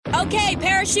Okay,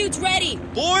 parachutes ready.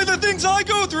 Boy, the things I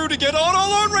go through to get auto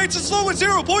loan rates as low as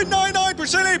 0.99%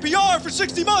 APR for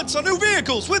 60 months on new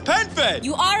vehicles with PenFed.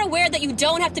 You are aware that you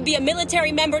don't have to be a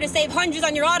military member to save hundreds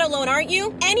on your auto loan, aren't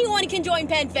you? Anyone can join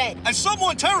PenFed. As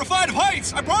someone terrified of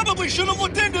heights, I probably should have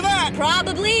looked into that.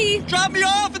 Probably. Drop me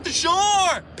off at the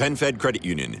shore. PenFed Credit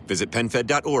Union. Visit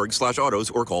PenFed.org/autos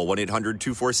or call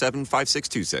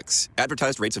 1-800-247-5626.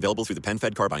 Advertised rates available through the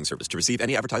PenFed car buying service. To receive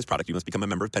any advertised product, you must become a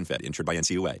member of PenFed, insured by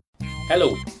NCUA.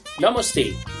 Hello,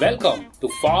 Namaste, welcome to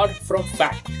Far From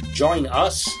Fact. Join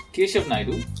us, Keshav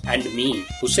Naidu, and me,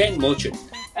 Hussein Merchant,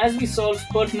 as we solve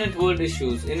pertinent world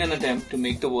issues in an attempt to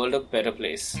make the world a better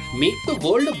place. Make the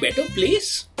world a better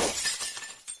place?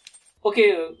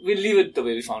 Okay, we'll leave it the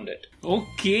way we found it.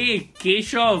 Okay,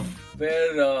 Keshav.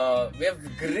 Where we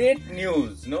have great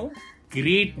news, no?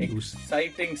 Great news.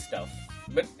 Exciting stuff.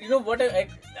 But you know what?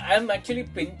 I'm actually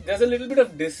there's a little bit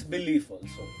of disbelief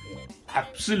also. You know?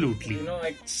 Absolutely. You know,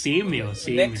 same here.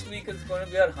 Next week is going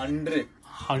to be our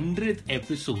 100th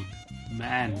episode,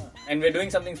 man. Yeah. And we're doing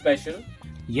something special.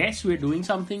 Yes, we're doing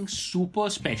something super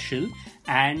special,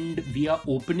 and we are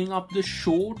opening up the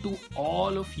show to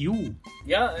all of you.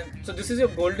 Yeah, and so this is your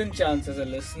golden chance as a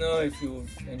listener. If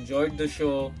you've enjoyed the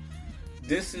show,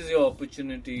 this is your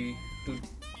opportunity to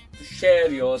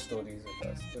share your stories with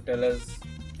us, to tell us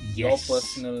your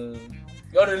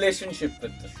relationship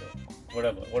with the show,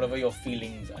 whatever your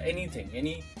feelings are, anything,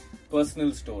 any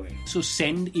personal story. So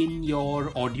send in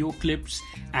your audio clips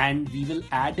and we will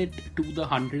add it to the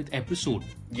 100th episode.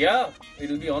 Yeah,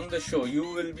 it'll be on the show.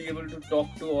 You will be able to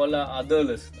talk to all our other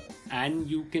listeners. And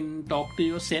you can talk to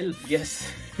yourself. Yes.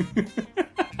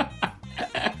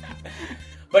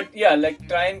 But yeah,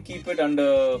 try and keep it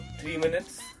under 3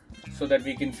 minutes so that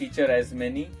we can feature as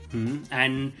many.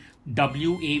 And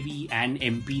WAV and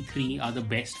MP3 are the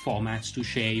best formats to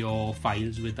share your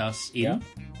files with us in.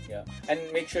 Yeah. And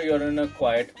make sure you're in a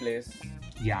quiet place.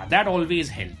 Yeah, that always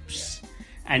helps. Yeah.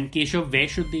 And Keshav, where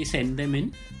should they send them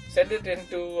in? Send it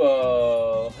into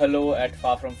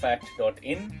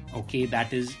hello@farfromfact.in. Okay,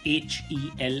 that is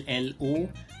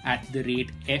HELLO@the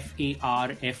rate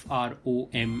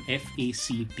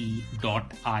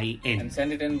FARFROMFACT.in. And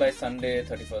send it in by Sunday,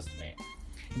 31st May.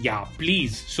 Yeah,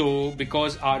 please. So,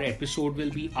 because our episode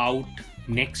will be out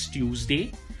next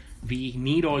Tuesday, we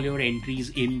need all your entries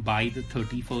in by the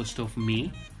 31st of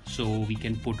May so we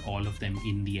can put all of them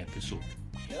in the episode.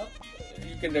 Yeah,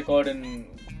 you can record in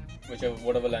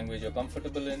whatever language you're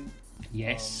comfortable in.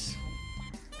 Yes.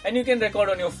 And you can record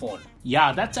on your phone.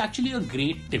 Yeah, that's actually a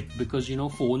great tip because,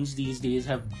 phones these days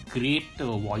have great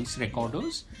voice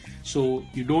recorders. So,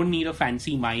 you don't need a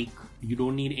fancy mic. You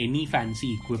don't need any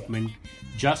fancy equipment.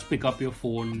 Just pick up your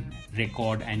phone,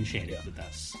 record and share it with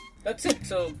us. That's it.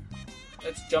 So,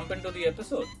 let's jump into the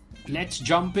episode. Let's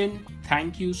jump in.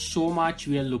 Thank you so much.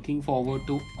 We are looking forward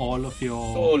to all of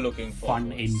your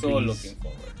fun entries. So looking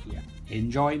forward. Yeah.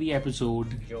 Enjoy the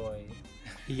episode. Enjoy.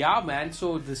 Yeah, man.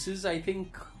 So this is, I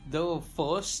think, the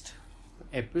first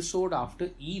episode after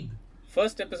Eid.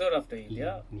 First episode after Eid,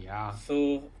 yeah. Yeah.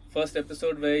 So first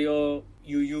episode where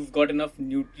you've got enough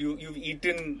you've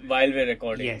eaten while we're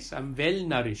recording. Yes, I'm well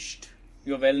nourished.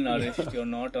 You're well nourished. You're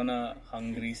not on a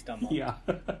hungry stomach. Yeah.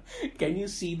 Can you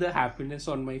see the happiness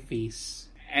on my face?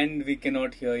 And we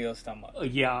cannot hear your stomach.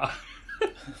 Yeah.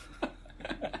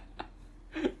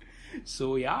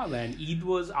 So yeah, man.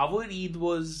 Our Eid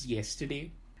was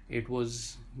yesterday. It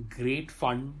was great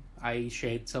fun. I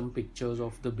shared some pictures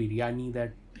of the biryani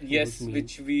that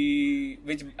which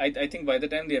I think by the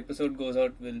time the episode goes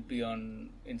out will be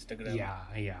on Instagram.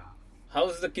 Yeah.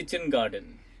 How's the kitchen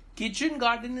garden? Kitchen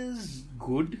garden is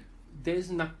good.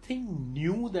 There's nothing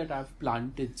new that I've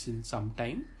planted since some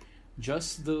time.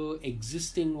 Just the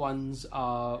existing ones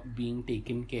are being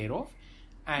taken care of.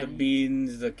 And the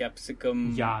beans, the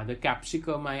capsicum. Yeah, the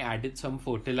capsicum, I added some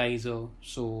fertilizer.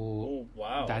 So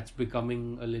that's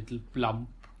becoming a little plump.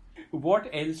 What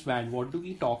else, man? What do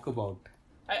we talk about?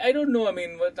 I don't know. I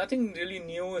mean, nothing really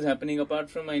new is happening apart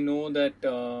from I know that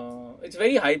it's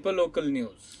very hyper-local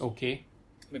news. Okay.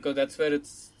 Because that's where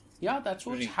it's that's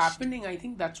what's happening. I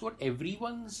think that's what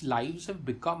everyone's lives have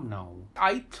become now.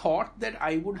 I thought that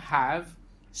I would have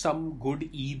some good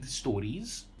Eid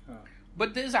stories.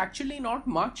 But there's actually not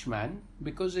much, man.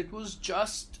 Because it was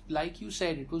just, like you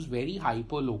said, it was very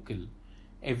hyper-local.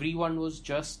 Everyone was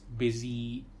just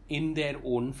busy in their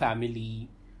own family,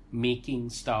 making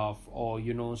stuff or,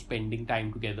 spending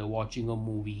time together, watching a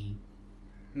movie.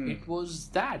 It was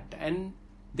that. And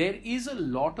there is a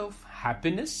lot of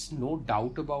happiness, no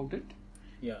doubt about it.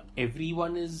 Yeah.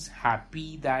 Everyone is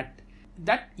happy that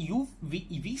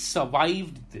we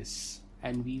survived this,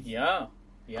 and we've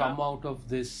come out of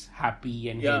this happy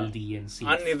and healthy and safe.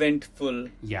 Uneventful.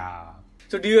 Yeah.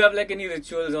 So do you have like any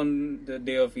rituals on the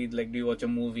day of Eid? Like do you watch a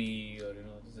movie or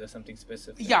is there something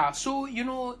specific? Yeah, so in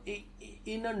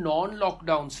a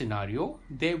non-lockdown scenario,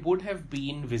 there would have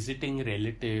been visiting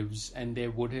relatives and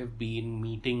there would have been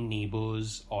meeting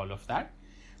neighbors, all of that.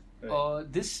 Right.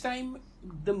 This time,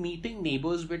 the meeting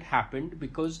neighbors bit happened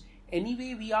because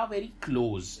anyway, we are very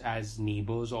close as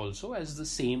neighbors also, as the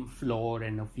same floor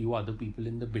and a few other people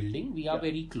in the building. We are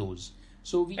very close.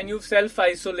 And you've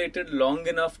self-isolated long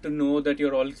enough to know that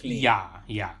you're all clean.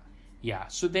 Yeah.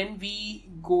 So then we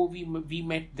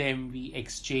met them, we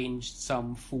exchanged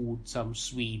some food, some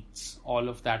sweets, all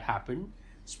of that happened.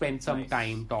 Spent some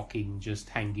time talking, just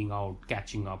hanging out,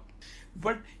 catching up.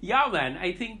 But yeah, man,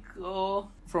 I think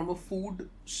from a food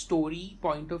story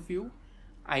point of view,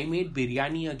 I made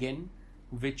biryani again,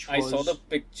 which was... I saw the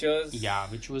pictures. Yeah,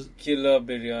 which was... Killer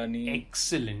biryani.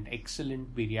 Excellent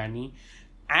biryani.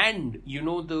 And,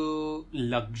 the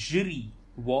luxury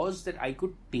was that I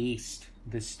could taste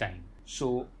this time.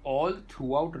 So, all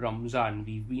throughout Ramzan,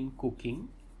 we've been cooking.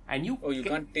 And you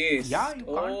can't taste. Yeah, you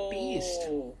can't taste.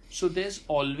 So, there's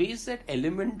always that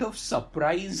element of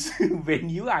surprise when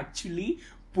you actually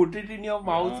put it in your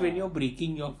mouth when you're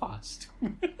breaking your fast.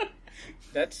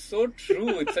 That's so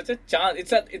true. It's such a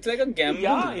chance. It's like a gamble.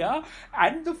 Yeah.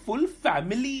 And the full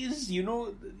family is,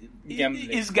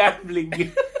 gambling. Is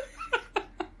gambling.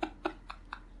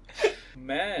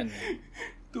 Man.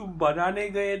 तुम बनाने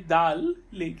गए दाल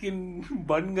लेकिन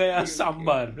बन गया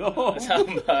sambar.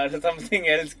 Sambar, something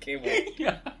else came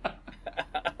out.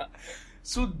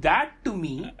 So that to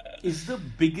me is the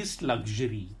biggest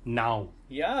luxury now.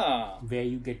 Yeah. Where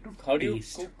you get to How do you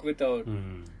taste. cook without...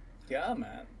 Yeah,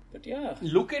 man. But yeah.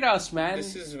 Look at us, man.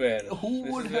 This is where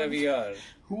we are.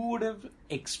 Who would have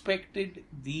expected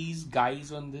these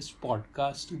guys on this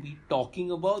podcast to be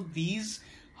talking about these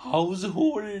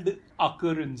household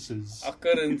occurrences?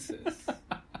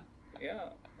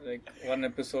 Yeah. Like one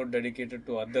episode dedicated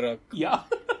to Adrak. Yeah.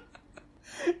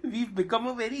 We've become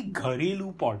a very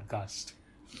Gharelu podcast.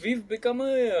 We've become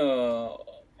a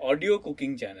audio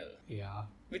cooking channel. Yeah.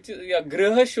 Which is,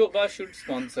 Griha Shobha should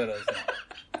sponsor us now.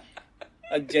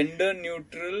 A gender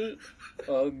neutral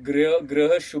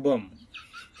Griha Shubham.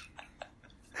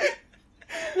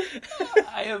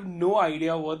 I have no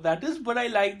idea what that is, but I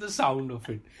like the sound of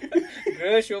it.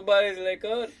 Griha Shobha is like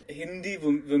a Hindi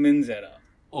women's era.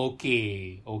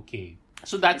 Okay.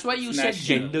 So that's why you said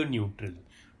gender neutral.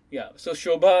 Yeah, so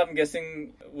Shobha, I'm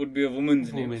guessing, would be a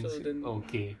woman's name. So then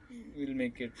okay. We'll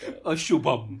make it... a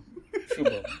Shubham.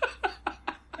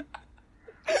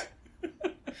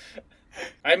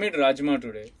 I made Rajma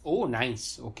today. Oh,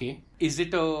 nice. Okay. Is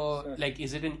it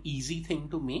an easy thing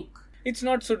to make? It's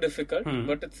not so difficult,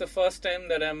 but it's the first time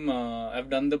that I've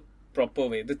done the proper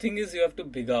way. The thing is, you have to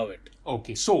bhigav it.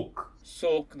 Okay, soak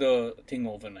the thing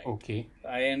overnight. Okay.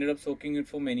 I ended up soaking it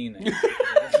for many nights.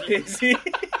 I was lazy.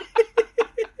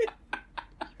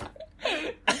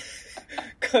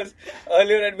 Because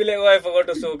earlier I'd be like, I forgot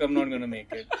to soak, I'm not going to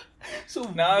make it. So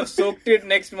now I've soaked it,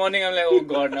 next morning I'm like, oh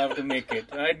God, now I have to make it.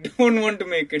 I don't want to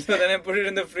make it. So then I put it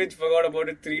in the fridge, forgot about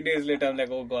it. 3 days later, I'm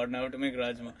like, oh God, now I have to make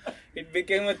Rajma. It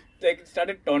became it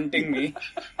started taunting me.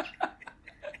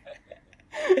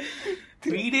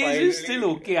 3 days is still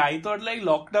okay. I thought like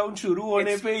lockdown shuru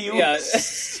hone pe you... Yeah,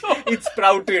 it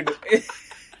sprouted.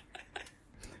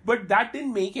 But that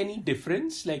didn't make any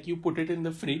difference? Like you put it in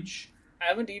the fridge? I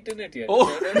haven't eaten it yet. Oh.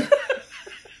 So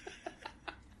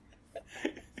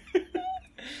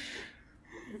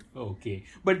Okay.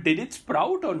 But did it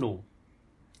sprout or no?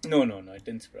 No, it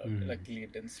didn't sprout. Luckily,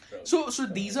 it didn't sprout. So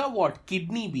these are what?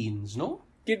 Kidney beans, no?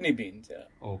 Kidney beans, yeah.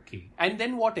 Okay. And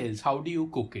then what else? How do you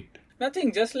cook it?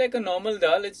 Nothing, just like a normal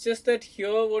dal. It's just that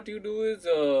here what you do is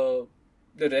the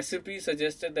recipe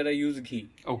suggested that I use ghee.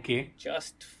 Okay.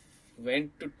 Just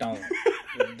went to town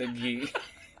with the ghee.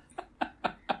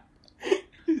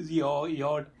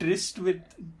 Your tryst with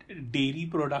dairy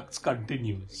products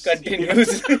continues.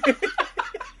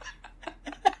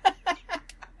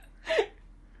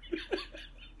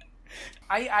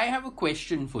 I have a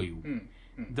question for you.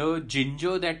 The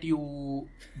ginger that you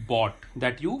bought,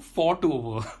 that you fought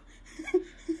over.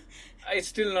 It's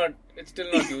still not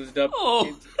used up.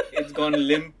 Oh. It's gone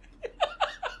limp.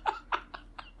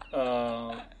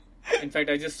 In fact,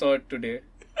 I just saw it today.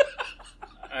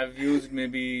 I've used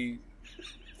maybe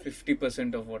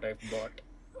 50% of what I've bought.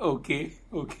 Okay.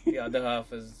 The other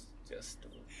half is just...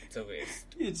 It's a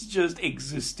waste. It's just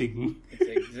existing.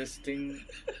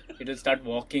 It'll start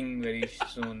walking very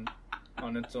soon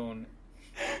on its own.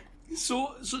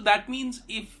 So that means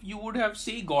if you would have,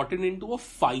 say, gotten into a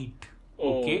fight,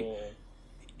 okay,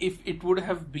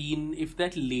 if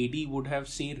that lady would have,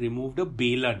 say, removed a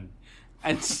balan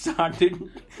and started...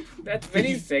 That's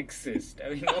very sexist. I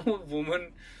mean, no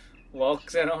woman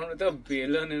walks around with a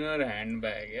balan in her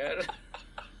handbag. Yeah.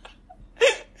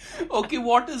 Okay,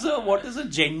 what is a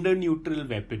gender neutral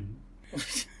weapon?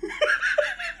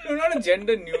 No, not a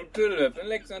gender neutral weapon.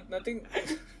 Like nothing.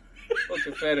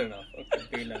 Okay, fair enough. Okay,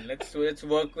 balan. Let's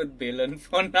work with balan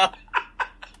for now.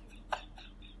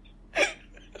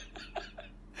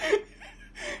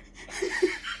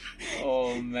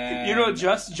 Oh man. You know,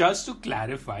 just to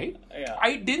clarify, Yeah.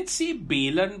 I didn't say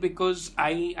balan because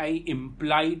I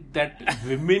implied that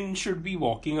women should be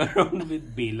walking around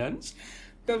with balans.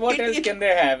 So what else can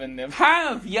they have in them?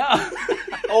 Yeah.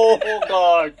 Oh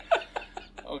God.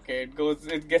 Okay,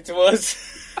 it gets worse.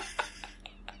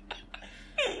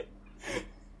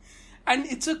 And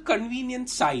it's a convenient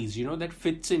size, you know, that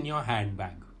fits in your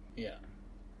handbag. Yeah.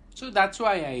 So that's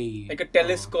why I... Like a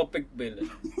telescopic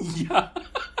balan. Yeah.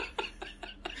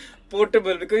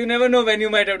 Portable, because you never know when you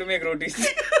might have to make rotis.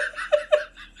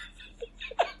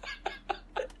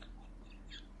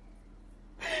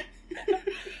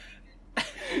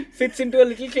 Fits into a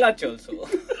little clutch also.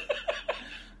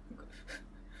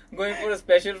 Going for a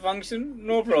special function,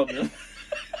 no problem.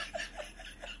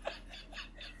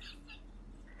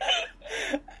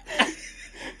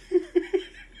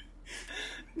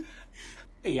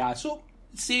 Yeah, so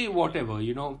say whatever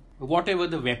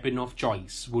the weapon of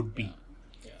choice would be.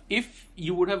 Yeah. If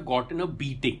you would have gotten a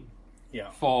beating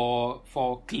Yeah. for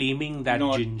claiming that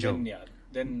ginger,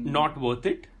 then not worth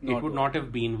it. Not It would worth not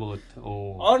have been worth.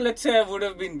 Oh, Or let's say I would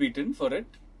have been beaten for it.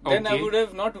 Then I Okay. would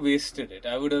have not wasted it.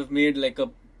 I would have made like a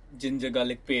ginger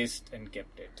garlic paste and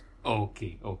kept it.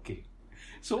 okay.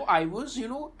 So I was,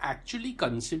 actually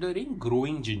considering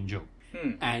growing ginger,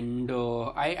 and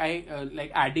I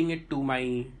like adding it to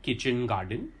my kitchen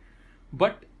garden.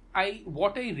 But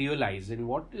what I realized and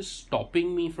what is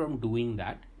stopping me from doing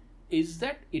that is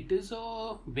that it is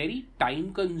a very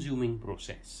time-consuming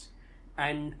process,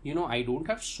 and I don't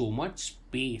have so much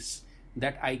space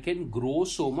that I can grow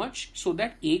so much so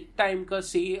that एक time का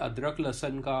say अदरक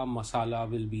लहसुन का masala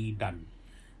will be done.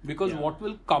 Because what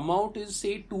will come out is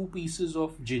say 2 pieces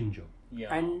of ginger.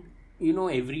 Yeah. And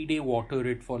every day water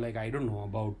it for like, I don't know,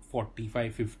 about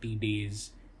 45-50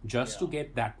 days just to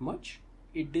get that much.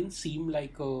 It didn't seem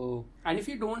like and if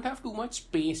you don't have too much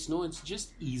space, it's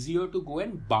just easier to go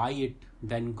and buy it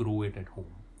than grow it at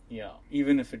home. Yeah,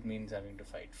 even if it means having to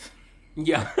fight.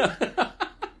 Yeah.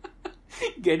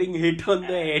 Getting hit on the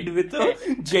head with a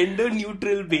gender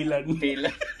neutral balan.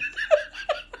 Balan.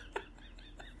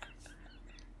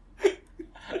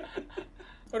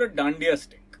 Or a dandiya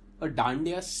stick. A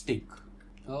dandiya stick.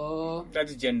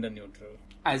 That's gender neutral.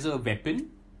 As a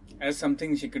weapon. As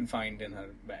something she can find in her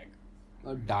bag.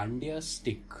 A dandiya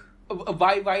stick.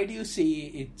 Why do you say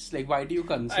it's like, why do you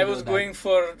consider I was going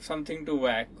for something to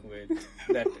whack with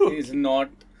that is not,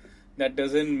 that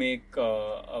doesn't make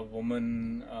a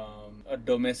woman a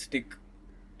domestic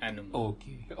animal.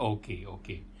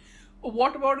 Okay.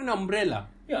 What about an umbrella?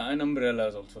 Yeah, an umbrella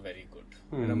is also very good.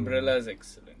 An umbrella is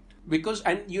excellent. Because,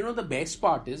 and the best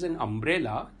part is an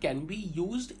umbrella can be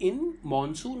used in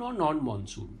monsoon or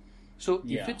non-monsoon. So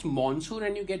if it's monsoon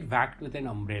and you get whacked with an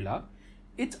umbrella,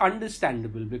 it's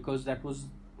understandable because that was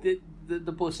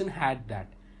the person had that.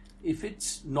 If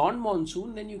it's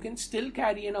non-monsoon, then you can still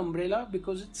carry an umbrella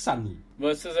because it's sunny.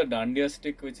 Versus a dandiya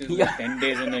stick, which is like 10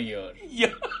 days in a year.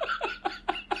 Yeah.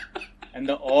 And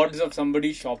the odds of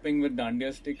somebody shopping with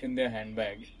dandiya stick in their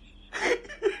handbag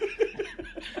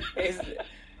it's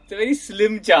a very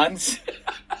slim chance.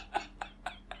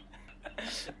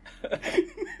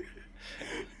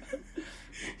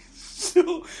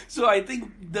 So I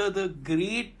think the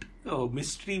great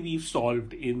mystery we've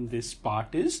solved in this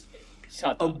part is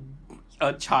Chhata.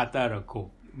 a chhata rakho.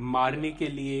 Marne ke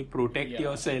liye, protect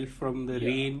yourself from the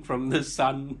rain, from the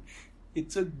sun.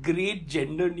 It's a great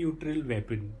gender neutral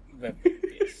weapon.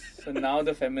 Yes. So now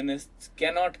the feminists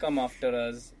cannot come after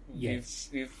us. Yes.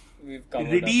 We've covered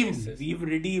our Redeemed. bases. We've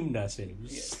redeemed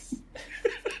ourselves. Yes.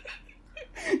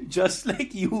 Just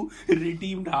like you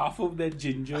redeemed half of that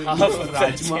ginger in Half your of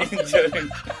that rajma. ginger.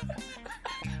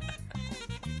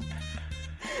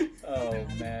 Oh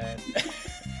man.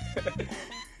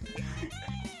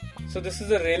 So this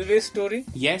is a railway story.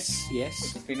 Yes.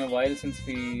 It's been a while since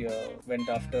we went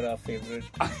after our favorite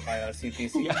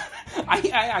IRCTC. Yeah.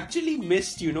 I actually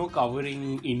missed,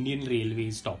 covering Indian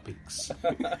Railways topics.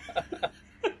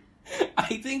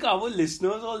 I think our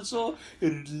listeners also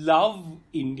love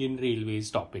Indian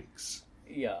Railways topics.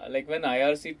 Yeah, like when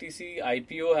IRCTC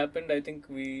IPO happened, I think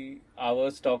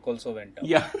our stock also went up.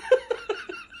 Yeah.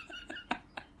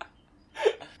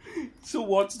 So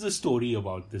what's the story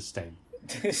about this time?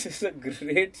 This is a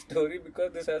great story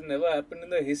because this has never happened in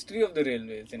the history of the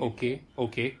railways. Okay.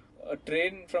 A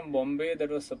train from Bombay that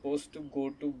was supposed to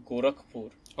go to Gorakhpur,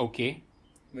 Okay.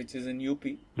 which is in UP,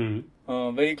 Hmm.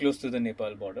 very close to the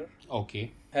Nepal border,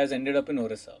 Okay. has ended up in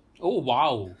Orissa, Oh,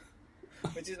 wow.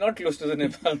 which is not close to the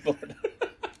Nepal border,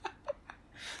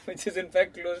 which is in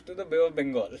fact close to the Bay of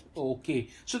Bengal. Okay.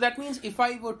 So that means if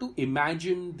I were to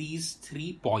imagine these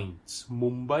 3 points,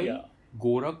 Mumbai, Yeah.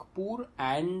 Gorakhpur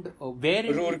and where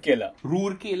in Rourkela.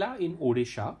 Rourkela in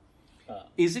Odisha.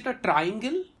 Is it a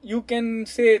triangle? You can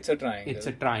say it's a triangle. It's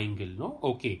a triangle, no?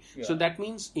 Okay. So Yeah. that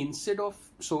means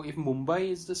so if Mumbai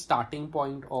is the starting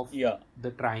point of Yeah.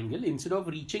 the triangle, instead of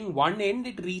reaching one end,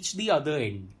 it reached the other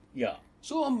end. Yeah.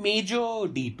 So a major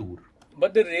detour.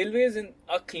 But the railways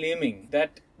are claiming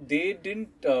that they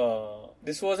didn't,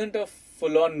 this wasn't a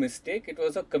full-on mistake, it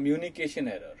was a communication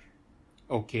error.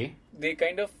 Okay. They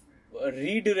kind of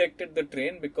redirected the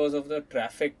train because of the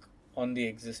traffic on the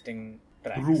existing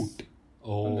tracks. Route. the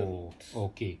Oh, route.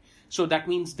 okay. So that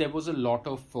means there was a lot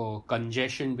of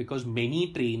congestion because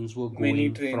many trains were going Many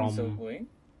trains from... are going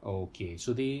Okay,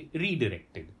 so they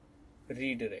redirected.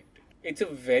 It's a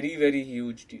very, very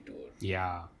huge detour.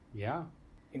 Yeah.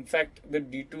 In fact, the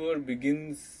detour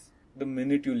begins the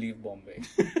minute you leave Bombay.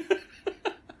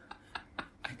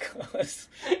 Because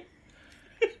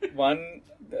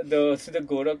the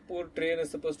Gorakhpur train is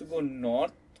supposed to go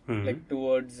north, like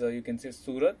towards, you can say,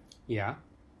 Surat, Yeah.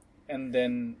 and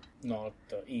then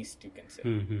east, you can say.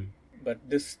 Mm-hmm. But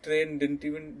this train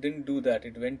didn't do that.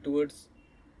 It went towards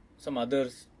some other,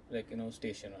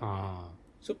 station. Ah.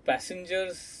 So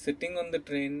passengers sitting on the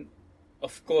train,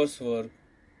 of course, were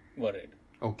worried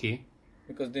Okay.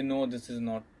 because they know this is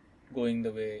not going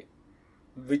the way,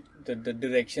 the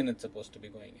direction it's supposed to be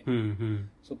going in. Mm-hmm.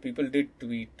 So people did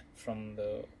tweet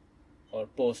or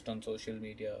post on social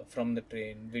media from the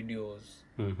train, videos.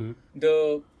 Mm-hmm.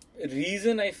 The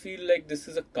reason I feel like this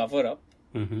is a cover-up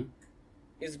Mm-hmm.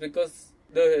 is because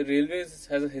the railways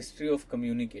has a history of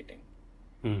communicating.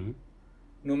 Mm-hmm.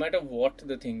 No matter what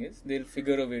the thing is, they'll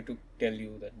figure a way to tell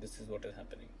you that this is what is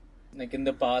happening. Like in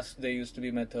the past, there used to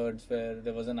be methods where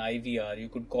there was an IVR. You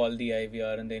could call the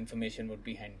IVR and the information would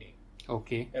be handy.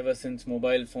 Okay. Ever since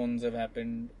mobile phones have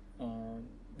happened,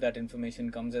 that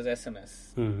information comes as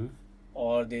SMS. Mm-hmm.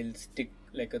 Or they'll stick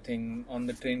like a thing on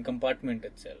the train compartment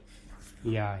itself.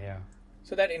 Yeah.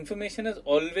 So that information has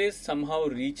always somehow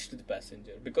reached the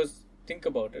passenger. Because think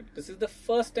about it, this is the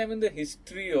first time in the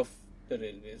history of the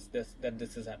railways that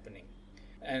this is happening.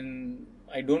 And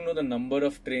I don't know the number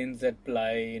of trains that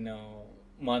ply in a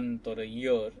month or a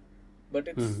year, but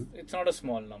it's not a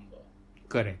small number.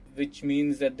 Correct. Which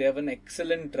means that they have an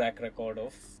excellent track record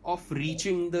Of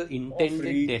reaching the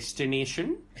intended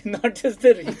destination. not just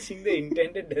the reaching the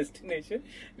intended destination,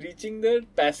 reaching the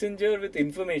passenger with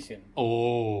information.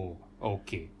 Oh,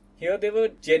 okay. Here they were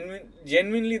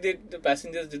genuinely the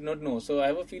passengers did not know. So I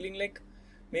have a feeling like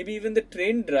maybe even the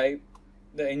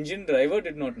engine driver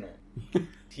did not know.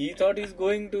 He thought he's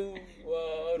going to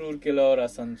Rourkela or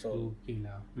Asansol.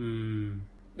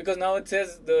 Because now it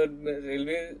says the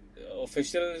railway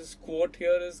official's quote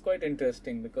here is quite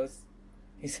interesting because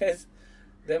he says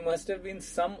there must have been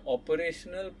some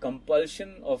operational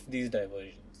compulsion of these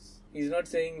diversions. He's not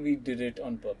saying we did it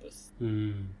on purpose.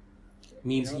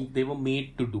 Means they were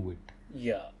made to do it.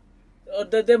 Yeah. Or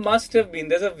that there must have been.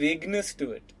 There's a vagueness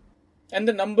to it. And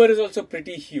the number is also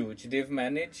pretty huge. They've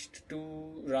managed to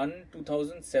run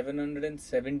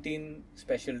 2,717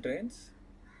 special trains.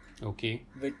 Okay.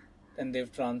 And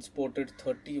they've transported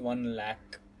 31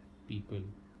 lakh people.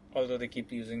 Although they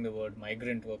keep using the word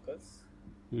migrant workers.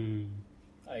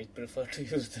 I prefer to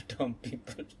use the term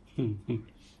people.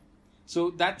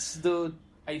 So that's the,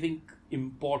 I think,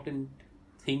 important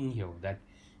thing here. That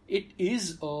it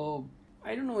is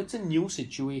it's a new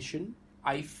situation.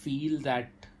 I feel that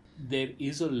there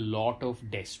is a lot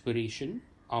of desperation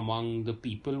among the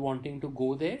people wanting to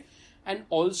go there. And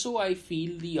also I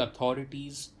feel the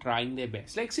authorities trying their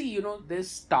best. Like, see,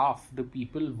 there's staff, the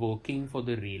people working for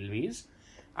the railways.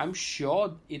 I'm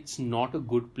sure it's not a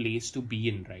good place to be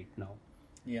in right now.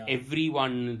 Yeah.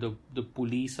 Everyone, the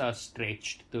police are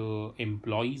stretched, the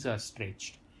employees are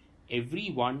stretched.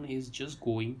 Everyone is just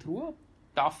going through a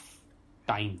tough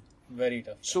time. Very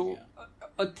tough. So,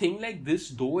 a thing like this,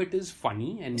 though it is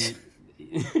funny and...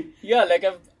 Yeah,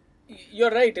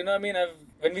 you're right.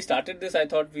 When we started this, I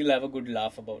thought we'll have a good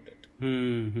laugh about it.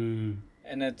 And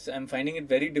I'm finding it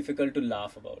very difficult to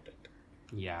laugh about it.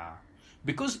 Yeah.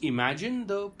 Because imagine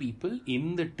the people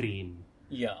in the train.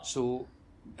 Yeah. So...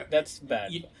 That's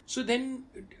bad. So then,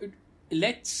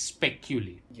 let's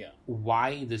speculate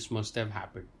why this must have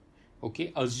happened.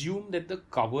 Okay, assume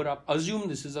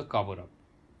this is a cover-up.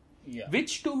 Yeah.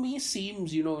 Which to me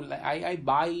seems, like I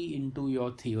buy into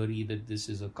your theory that this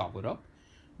is a cover-up,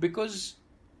 because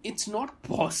it's not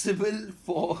possible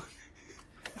for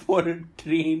a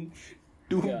train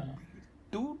to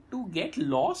get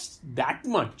lost that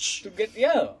much.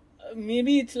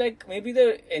 Maybe it's like, maybe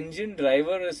the engine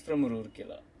driver is from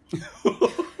Roorkela.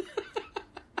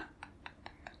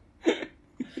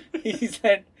 He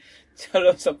said,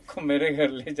 चलो सबको मेरे घर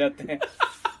ले जाते हैं.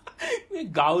 मैं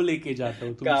गाँव लेके जाता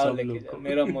हूँ तुम सब लोग को.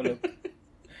 मेरा मुल्क.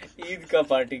 ईद का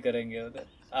पार्टी करेंगे उधर.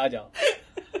 आ जाओ.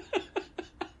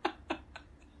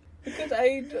 Because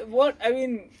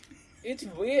it's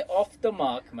way off the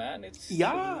mark, man. It's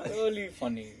really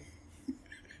funny.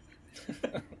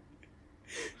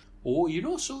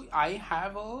 So I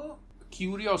have a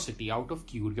curiosity. Out of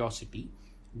curiosity,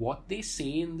 what they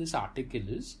say in this article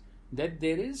is that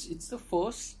it's the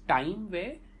first time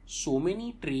where so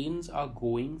many trains are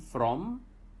going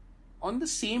on the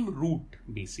same route,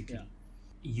 basically. Yeah.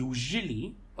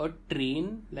 Usually, a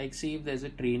train, like say if there's a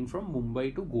train from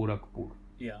Mumbai to Gorakhpur,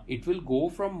 it will go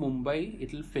from Mumbai,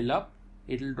 it'll fill up,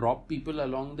 it'll drop people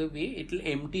along the way, it'll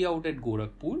empty out at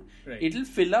Gorakhpur, it'll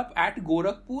fill up at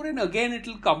Gorakhpur, and again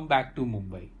it'll come back to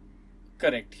Mumbai.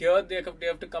 Correct. Here they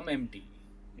have to come empty.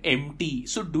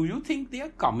 So do you think they are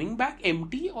coming back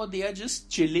empty, or they are just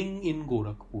chilling in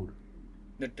Gorakhpur?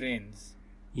 The trains.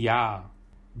 Yeah.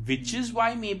 Which is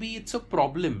why maybe it's a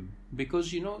problem,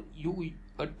 because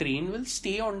a train will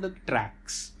stay on the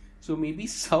tracks. So maybe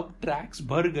sub tracks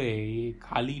bhar gaye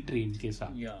khali train ke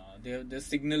saath. Yeah, there's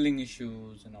signaling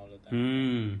issues and all of that.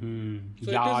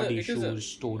 So yard issues,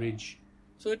 storage.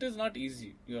 So it is not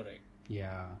easy. You're right.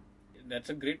 Yeah. That's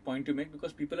a great point to make,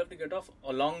 because people have to get off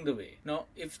along the way. Now,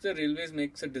 if the railways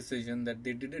makes a decision that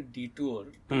they did a detour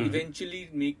to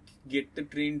eventually get the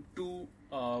train to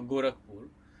Gorakhpur,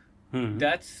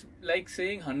 that's like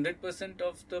saying 100%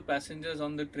 of the passengers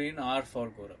on the train are for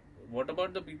Gorakhpur. What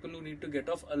about the people who need to get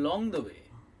off along the way?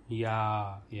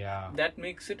 Yeah. That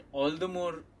makes it all the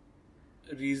more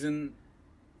reason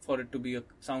for it to be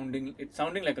sounding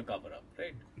like a cover-up,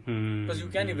 right? Because you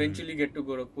can eventually get to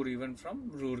Gorakhpur even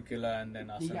from Roorkela and then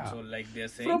Asansol, like they're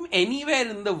saying. From anywhere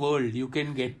in the world, you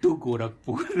can get to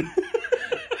Gorakhpur.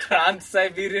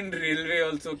 Trans-Siberian Railway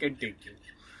also can take you.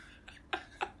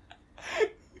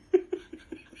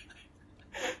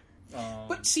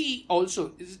 But see,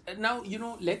 also, now,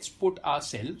 let's put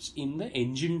ourselves in the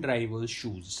engine driver's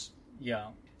shoes. Yeah.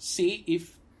 Say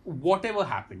if whatever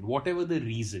happened, whatever the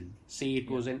reason, say it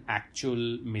was an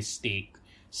actual mistake,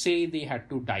 say they had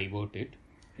to divert it.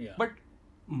 Yeah. But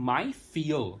my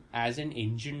fear as an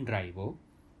engine driver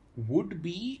would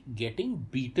be getting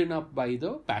beaten up by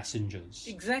the passengers.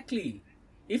 Exactly.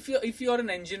 If you're an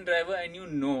engine driver and you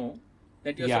know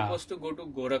that you're supposed to go to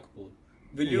Gorakhpur,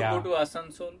 will you go to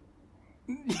Asansol?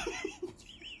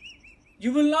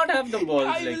 You will not have the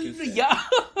balls, you say. Yeah.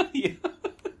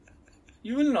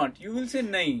 You will not. You will say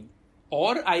nahi.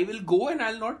 Or I will go and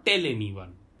I'll not tell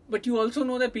anyone. But you also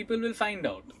know that people will find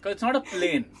out. Because it's not a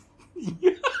plane.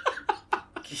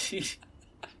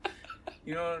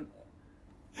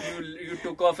 You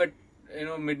took off at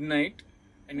midnight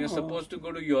and you're supposed to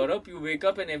go to Europe. You wake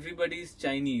up and everybody is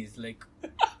Chinese. Like,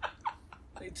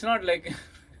 it's not like...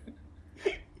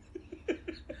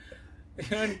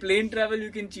 in plane travel,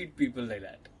 you can cheat people like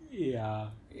that. Yeah.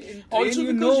 In train, also,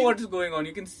 you know what's going on.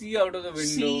 You can see out of the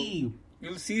window.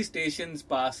 You'll see stations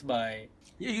pass by.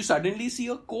 Yeah, you suddenly see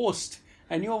a coast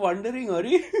and you're wondering,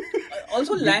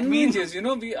 Also languages,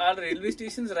 our railway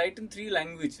stations write in 3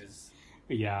 languages.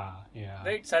 Yeah.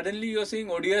 Right? Suddenly you're seeing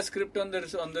Odia script on the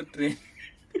train.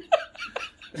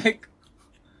 Like,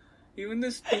 even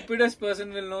the stupidest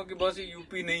person will know that boss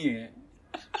UP nahi hai.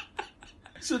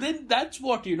 So then that's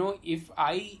what, if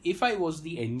I was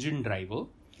the engine driver,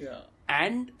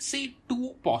 and say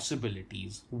 2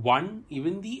 possibilities. One,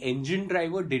 even the engine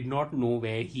driver did not know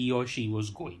where he or she was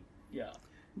going. Yeah.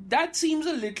 That seems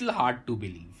a little hard to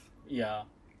believe. Yeah.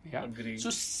 Agreed.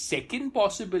 So second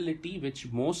possibility,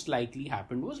 which most likely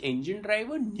happened, was engine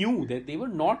driver knew that they were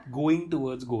not going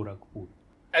towards Gorakhpur.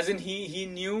 As in he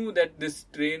knew that this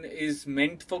train is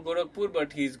meant for Gorakhpur,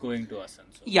 but he's going to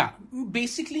Asansol. Yeah,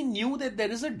 basically knew that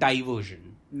there is a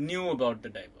diversion. Knew about the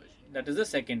diversion. That is the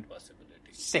second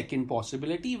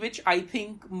possibility. Which I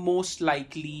think most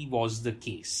likely was the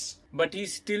case. But he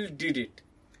still did it.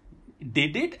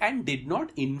 Did it and did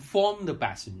not inform the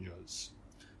passengers.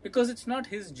 Because it's not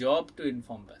his job to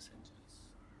inform passengers.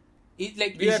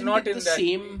 We are not in the that.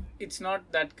 same. It's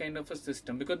not that kind of a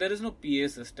system because there is no PA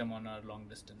system on our long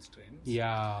distance trains.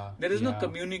 Yeah. There is no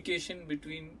communication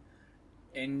between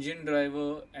engine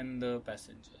driver and the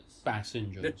passengers.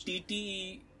 The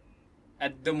TTE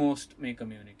at the most may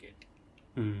communicate.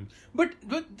 But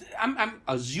I'm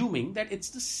assuming that it's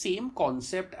the same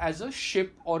concept as a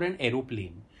ship or an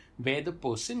aeroplane, where the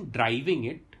person driving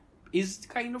it is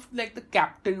kind of like the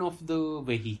captain of the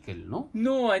vehicle, no?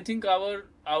 No, I think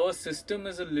our system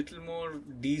is a little more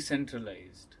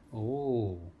decentralized.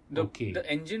 Oh, okay. The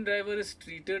engine driver is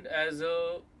treated as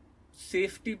a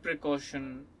safety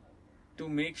precaution to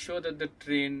make sure that the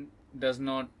train does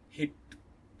not hit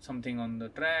something on the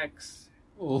tracks,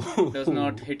 does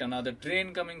not hit another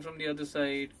train coming from the other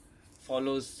side,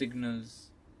 follows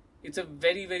signals. It's a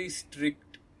very, very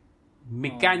strict...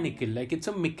 Mechanical, it's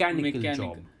a mechanical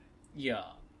job. Yeah.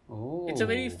 Oh, it's a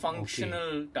very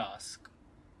functional task.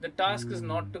 The task is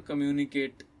not to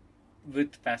communicate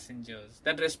with passengers.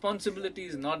 That responsibility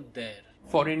is not there.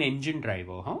 For an engine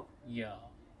driver, huh? Yeah.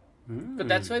 But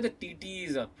that's why the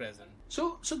TTEs are present.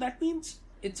 So that means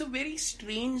it's a very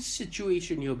strange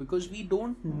situation here because we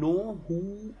don't know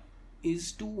who's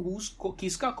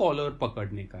kiska collar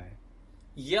pakadne ka hai.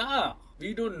 Yeah,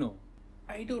 we don't know.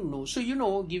 I don't know. So,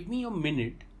 give me a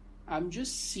minute. I'm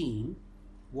just seeing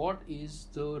what is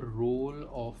the role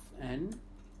of an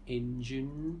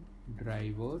engine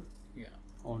driver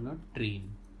on a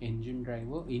train. Engine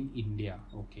driver in India.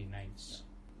 Okay, nice.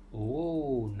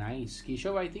 Oh, nice.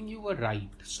 Keshav, I think you were right.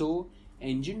 So,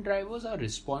 engine drivers are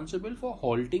responsible for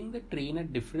halting the train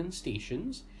at different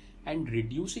stations and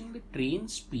reducing the train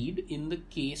speed in the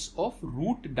case of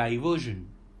route diversion,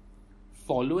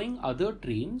 following other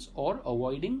trains or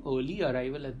avoiding early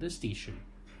arrival at the station.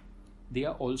 They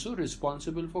are also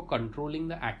responsible for controlling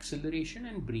the acceleration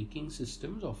and braking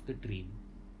systems of the train.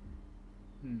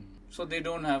 So they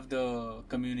don't have the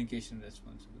communication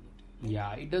responsibility.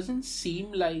 Yeah, it doesn't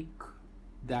seem like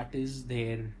that is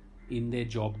there in their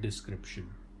job description.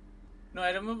 No,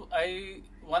 I remember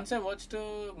once I watched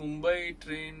a Mumbai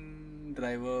train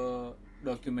driver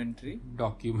documentary.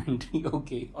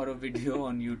 Okay. Or a video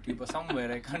on YouTube or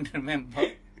somewhere, I can't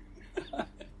remember.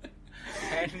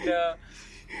 And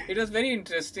it was very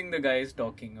interesting, the guy is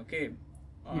talking, okay?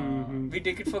 We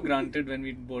take it for granted when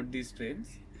we board these trains.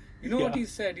 You know what he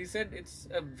said? He said it's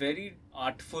a very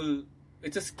artful,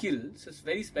 it's a skill, it's a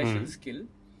very special skill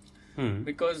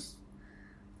because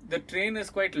the train is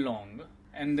quite long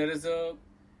and there is a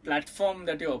platform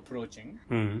that you're approaching.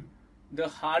 The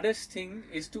hardest thing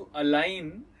is to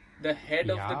align the head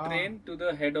of the train to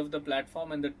the head of the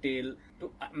platform and the tail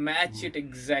to match it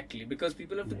exactly because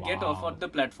people have to get off on the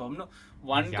platform. No,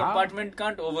 one compartment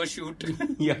can't overshoot.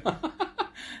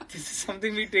 This is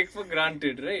something we take for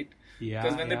granted, right?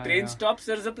 Because when the train stops,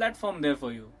 there's a platform there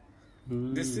for you.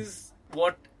 This is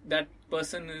what that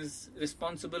person is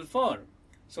responsible for.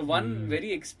 So one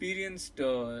very experienced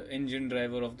engine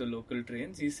driver of the local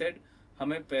trains, he said,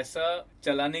 हमें पैसा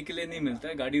चलाने के लिए नहीं मिलता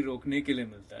है, गाड़ी रोकने के लिए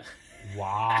मिलता है.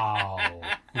 Wow.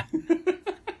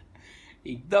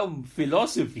 एकदम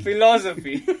philosophy.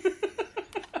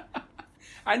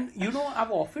 And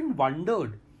I've often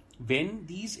wondered when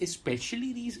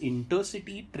especially these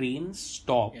intercity trains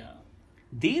stop,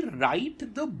 they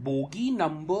write the bogie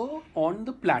number on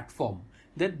the platform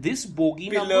that this bogie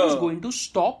number is going to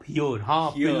stop here.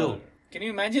 Pillar. Can you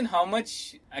imagine how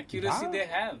much accuracy they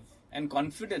have and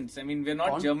confidence? I mean, we're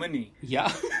not Germany.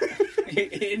 Yeah.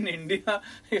 In India,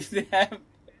 if they have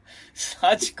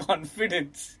such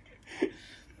confidence,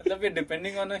 we're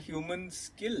depending on a human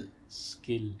skill.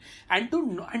 And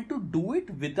to do it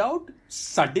without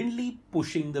suddenly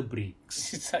pushing the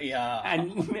brakes.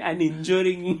 And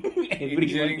injuring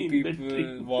everyone in people, the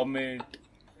train. Vomit.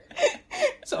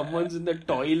 Someone's in the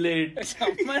toilet.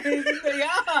 Someone is in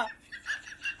the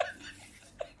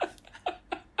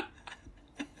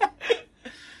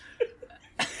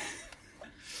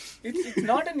It's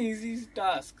not an easy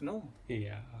task, no?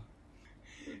 Yeah.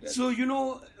 So,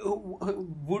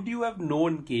 would you have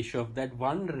known, Keshav, that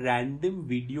one random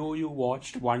video you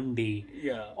watched one day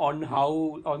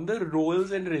on the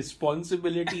roles and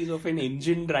responsibilities of an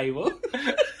engine driver,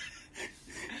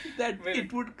 that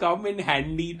it would come in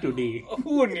handy today?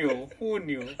 Who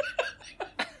knew?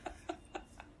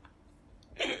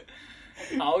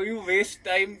 How you waste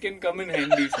time can come in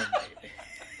handy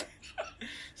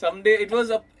someday.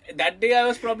 That day I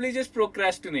was probably just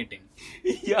procrastinating.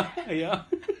 Yeah.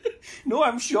 No,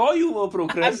 I'm sure you were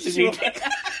procrastinating.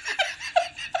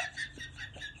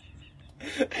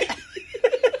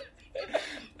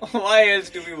 Why else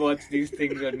do we watch these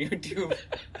things on YouTube?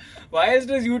 Why else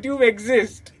does YouTube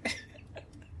exist?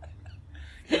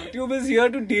 YouTube is here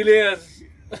to delay us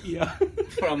Yeah.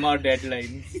 from our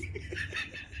deadlines.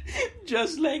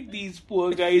 Just like these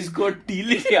poor guys got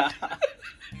delayed. Yeah.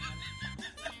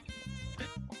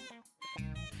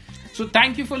 So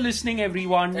thank you for listening,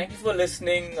 everyone. Thank you for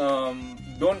listening.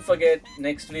 Don't forget,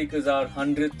 next week is our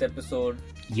 100th episode.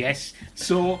 Yes.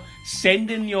 So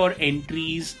send in your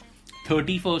entries.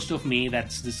 31st of May,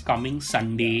 that's this coming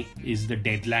Sunday, is the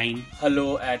deadline.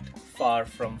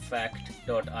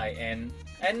 hello@farfromfact.in.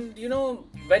 And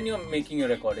when you're making a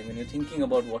recording and you're thinking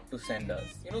about what to send us,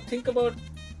 think about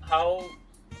how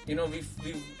we've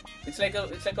it's like a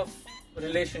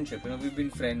relationship. We've been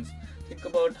friends. Think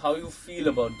about how you feel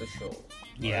about the show.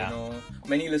 Yeah.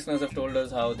 Many listeners have told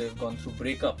us how they've gone through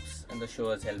breakups and the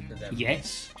show has helped them.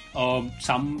 Yes.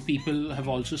 Some people have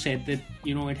also said that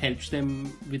it helps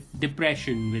them with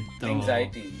depression, with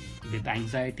anxiety. With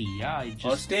anxiety, yeah.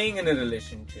 Or staying in a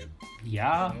relationship.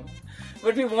 Yeah.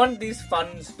 But we want these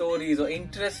fun stories or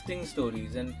interesting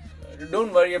stories, and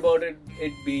don't worry about it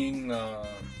being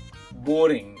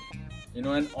boring.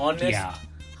 An honest,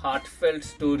 heartfelt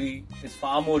story is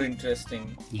far more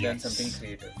interesting than something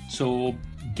creative. So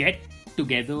get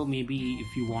together, maybe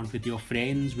if you want, with your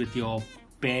friends, with your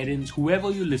parents,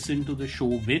 whoever you listen to the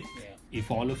show with. If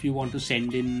all of you want to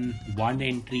send in one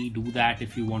entry, do that.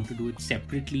 If you want to do it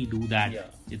separately, do that.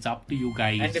 It's up to you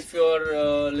guys. And if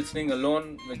you're listening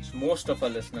alone, which most of our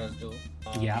listeners do,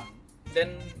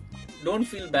 then don't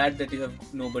feel bad that you have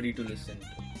nobody to listen to.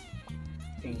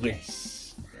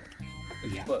 Yes.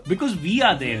 Yeah. Because we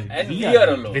are there. And we are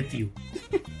alone. With you.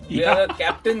 We are the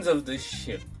captains of this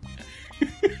ship.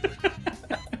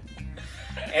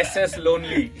 SS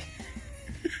Lonely.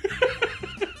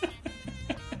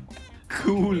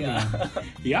 Cool.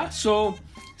 Yeah. So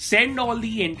send all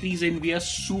the entries in. We are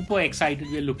super excited.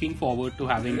 We are looking forward to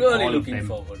having all of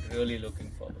them. Really looking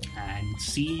forward. And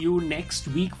see you next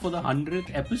week for the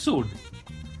 100th episode.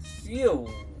 See you.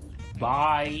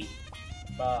 Bye.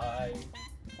 Bye.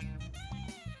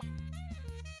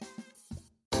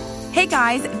 Hey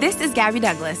guys, this is Gabby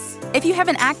Douglas. If you have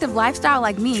an active lifestyle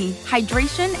like me,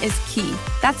 hydration is key.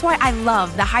 That's why I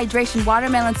love the Hydration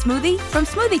Watermelon Smoothie from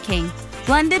Smoothie King.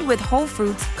 Blended with whole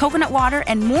fruits, coconut water,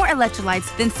 and more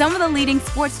electrolytes than some of the leading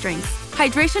sports drinks,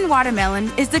 Hydration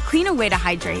Watermelon is the cleaner way to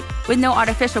hydrate, with no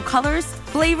artificial colors,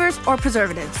 flavors, or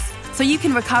preservatives. So you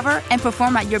can recover and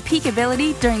perform at your peak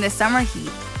ability during the summer heat.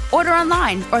 Order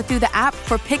online or through the app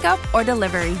for pickup or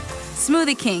delivery.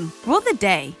 Smoothie King, rule the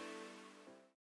day.